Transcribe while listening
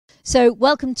So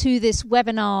welcome to this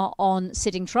webinar on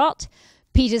sitting trot.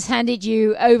 Peter's handed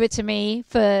you over to me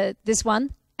for this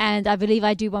one, and I believe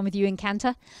I do one with you in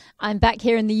Canter. I'm back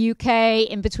here in the UK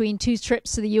in between two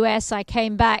trips to the US. I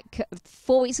came back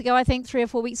 4 weeks ago, I think, 3 or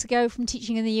 4 weeks ago from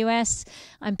teaching in the US.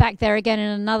 I'm back there again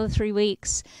in another 3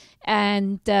 weeks.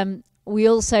 And we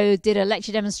also did a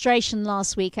lecture demonstration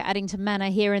last week at Addington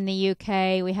Manor here in the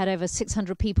UK. We had over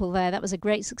 600 people there. That was a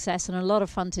great success and a lot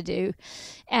of fun to do.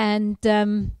 And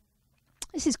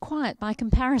this is quiet by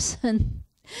comparison.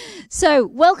 So,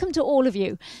 welcome to all of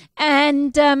you.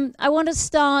 And I want to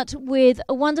start with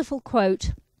a wonderful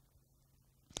quote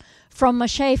from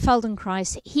Moshe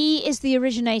Feldenkrais. He is the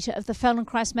originator of the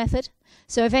Feldenkrais method.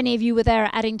 So if any of you were there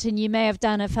at Addington, you may have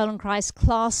done a Feldenkrais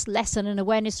class, lesson and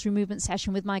awareness through movement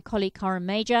session with my colleague Karen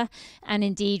Major. And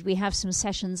indeed, we have some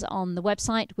sessions on the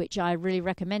website, which I really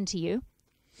recommend to you.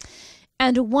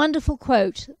 And a wonderful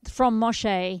quote from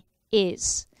Moshe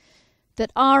is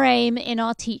that our aim in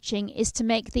our teaching is to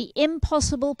make the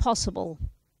impossible possible,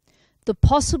 the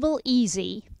possible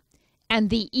easy, and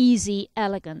the easy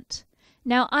elegant.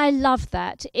 Now, I love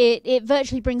that. It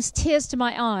virtually brings tears to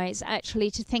my eyes,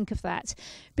 actually, to think of that.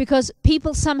 Because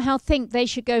people somehow think they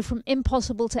should go from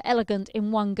impossible to elegant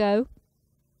in one go.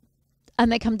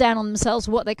 And they come down on themselves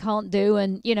what they can't do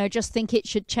and, you know, just think it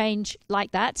should change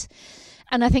like that.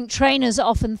 And I think trainers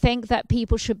often think that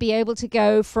people should be able to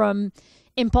go from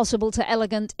impossible to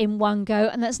elegant in one go,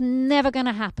 and that's never going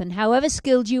to happen. However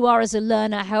skilled you are as a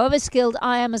learner, however skilled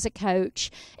I am as a coach,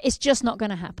 it's just not going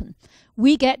to happen.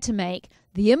 We get to make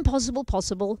the impossible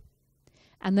possible,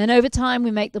 and then over time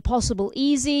we make the possible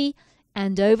easy,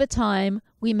 and over time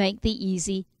we make the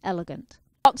easy elegant.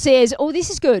 Paradox is, oh, this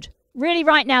is good. Really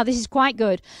right now, this is quite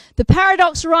good. The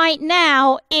paradox right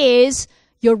now is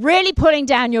you're really pulling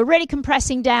down, you're really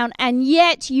compressing down, and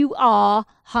yet you are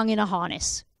hung in a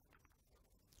harness.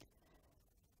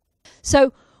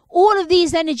 So all of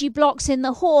these energy blocks in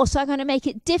the horse are going to make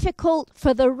it difficult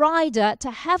for the rider to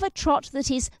have a trot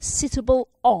that is sittable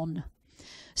on.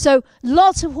 So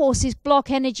lots of horses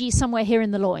block energy somewhere here in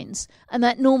the loins, and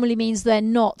that normally means they're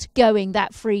not going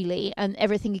that freely and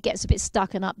everything gets a bit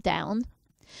stuck and up down.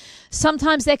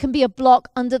 Sometimes there can be a block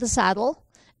under the saddle,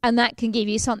 and that can give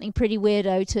you something pretty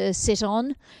weirdo to sit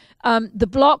on. The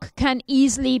block can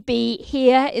easily be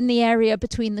here in the area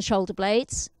between the shoulder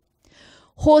blades.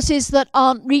 Horses that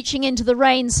aren't reaching into the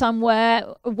rein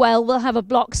somewhere, well, will have a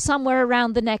block somewhere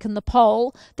around the neck and the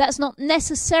pole. That's not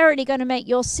necessarily going to make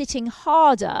your sitting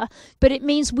harder, but it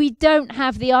means we don't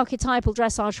have the archetypal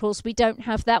dressage horse. We don't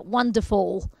have that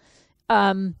wonderful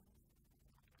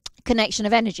connection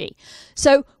of energy.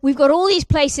 So we've got all these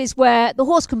places where the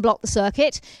horse can block the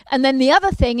circuit, and then the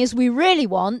other thing is we really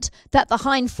want that the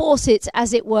hind forceps,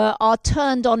 as it were, are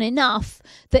turned on enough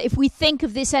that if we think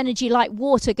of this energy like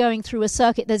water going through a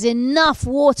circuit, there's enough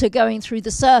water going through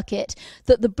the circuit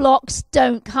that the blocks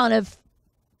don't kind of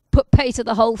put pay to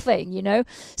the whole thing, you know.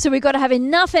 So we've got to have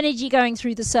enough energy going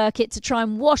through the circuit to try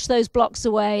and wash those blocks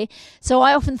away. So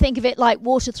I often think of it like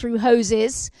water through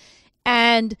hoses,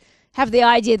 and have the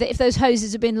idea that if those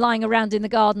hoses have been lying around in the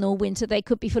garden all winter, they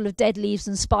could be full of dead leaves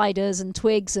and spiders and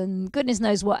twigs and goodness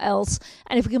knows what else.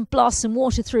 And if we can blast some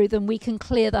water through them, we can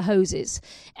clear the hoses.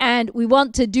 And we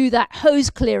want to do that hose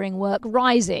clearing work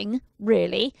rising,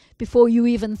 really, before you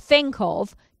even think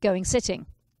of going sitting.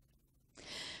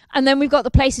 And then we've got the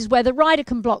places where the rider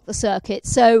can block the circuit.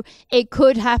 So it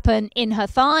could happen in her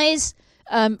thighs,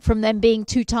 from them being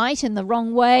too tight in the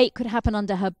wrong way. It could happen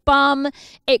under her bum.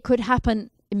 It could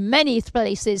happen in many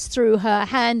places through her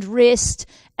hand, wrist,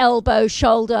 elbow,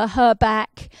 shoulder, her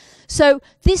back. So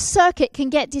this circuit can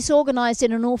get disorganized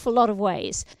in an awful lot of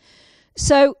ways.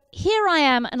 So here I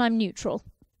am, and I'm neutral.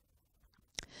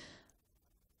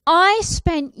 I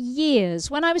spent years,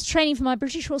 when I was training for my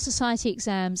British Royal Society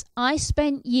exams, I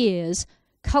spent years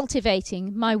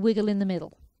cultivating my wiggle in the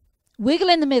middle. Wiggle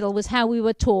in the middle was how we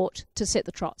were taught to sit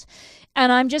the trot.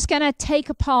 And I'm just going to take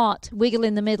apart wiggle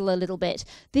in the middle a little bit.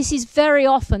 This is very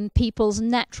often people's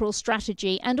natural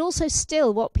strategy and also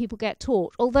still what people get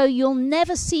taught, although you'll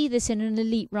never see this in an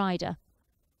elite rider.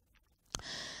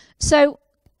 So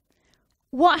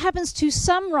what happens to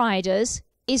some riders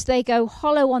is they go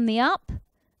hollow on the up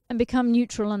and become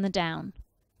neutral on the down.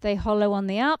 They hollow on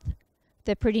the up,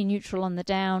 they're pretty neutral on the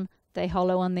down, they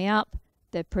hollow on the up,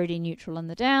 they're pretty neutral on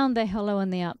the down. They hollow on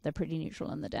the up. They're pretty neutral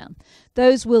on the down.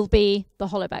 Those will be the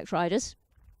hollow-backed riders.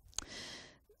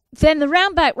 Then the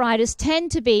round-back riders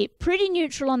tend to be pretty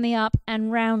neutral on the up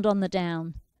and round on the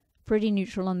down. Pretty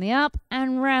neutral on the up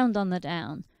and round on the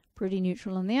down. Pretty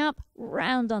neutral on the up,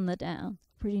 round on the down.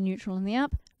 Pretty neutral on the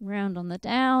up, round on the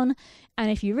down. And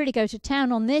if you really go to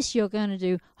town on this, you're going to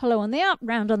do hollow on the up,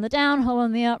 round on the down, hollow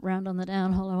on the up, round on the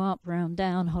down, hollow up, round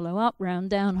down, hollow up, round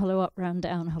down, hollow up, round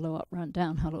down, hollow up, round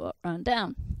down, hollow up, round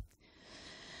down.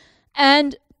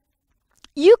 And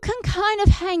you can kind of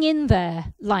hang in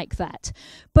there like that,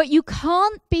 but you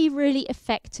can't be really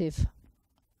effective.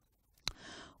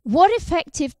 What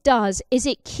effective does is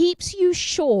it keeps you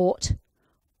short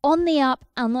on the up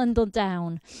and on the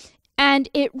down. And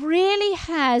it really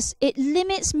it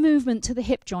limits movement to the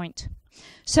hip joint.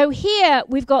 So here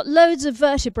we've got loads of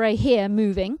vertebrae here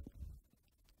moving.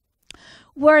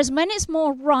 Whereas when it's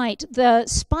more right, the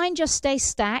spine just stays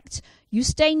stacked. You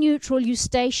stay neutral, you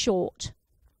stay short.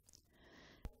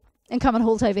 And come and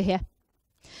halt over here.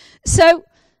 So,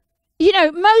 you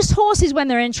know, most horses when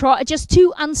they're in trot are just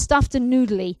too unstuffed and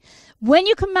noodly. When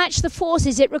you can match the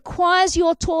forces, it requires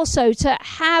your torso to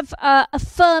have a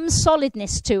firm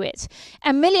solidness to it.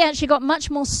 And Millie actually got much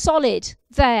more solid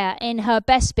there in her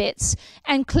best bits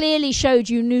and clearly showed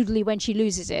you noodly when she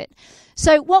loses it.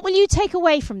 So what will you take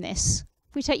away from this?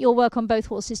 If we take your work on both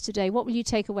horses today, what will you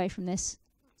take away from this?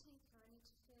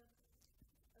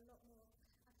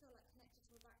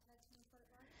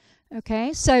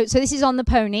 Okay, so this is on the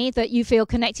pony, that you feel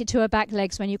connected to her back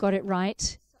legs when you got it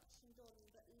right.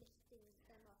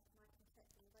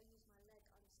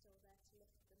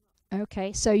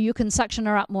 Okay, so you can suction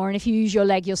her up more, and if you use your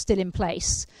leg, you're still in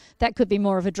place. That could be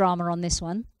more of a drama on this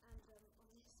one.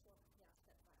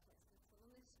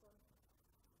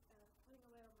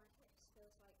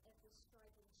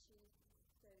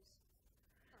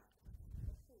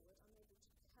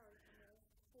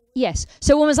 Yes,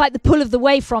 so almost like the pull of the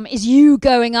wave from is you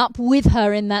going up with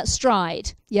her in that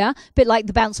stride, yeah? A bit like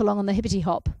the bounce along on the hippity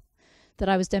hop that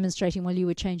I was demonstrating while you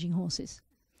were changing horses.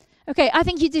 Okay, I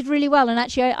think you did really well, and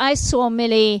actually I saw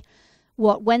Millie,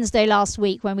 Wednesday last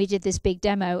week when we did this big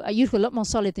demo. You look a lot more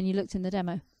solid than you looked in the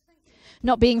demo.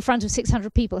 Not being in front of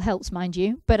 600 people helps, mind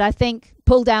you, but I think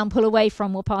pull down, pull away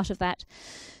from were part of that.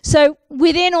 So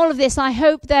within all of this, I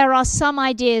hope there are some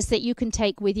ideas that you can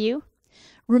take with you.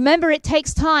 Remember, it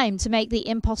takes time to make the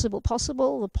impossible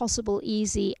possible, the possible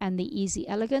easy, and the easy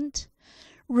elegant.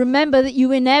 Remember that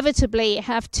you inevitably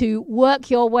have to work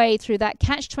your way through that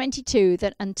catch-22,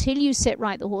 that until you sit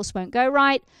right, the horse won't go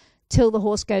right. Till the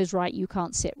horse goes right, you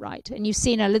can't sit right. And you've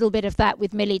seen a little bit of that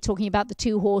with Millie talking about the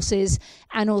two horses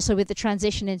and also with the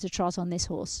transition into trot on this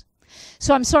horse.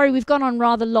 So I'm sorry we've gone on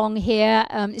rather long here,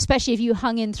 especially if you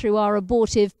hung in through our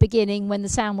abortive beginning when the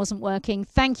sound wasn't working.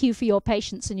 Thank you for your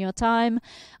patience and your time.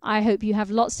 I hope you have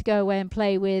lots to go away and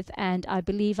play with, and I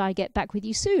believe I get back with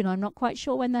you soon. I'm not quite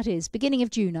sure when that is. Beginning of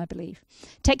June, I believe.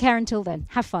 Take care until then.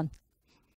 Have fun.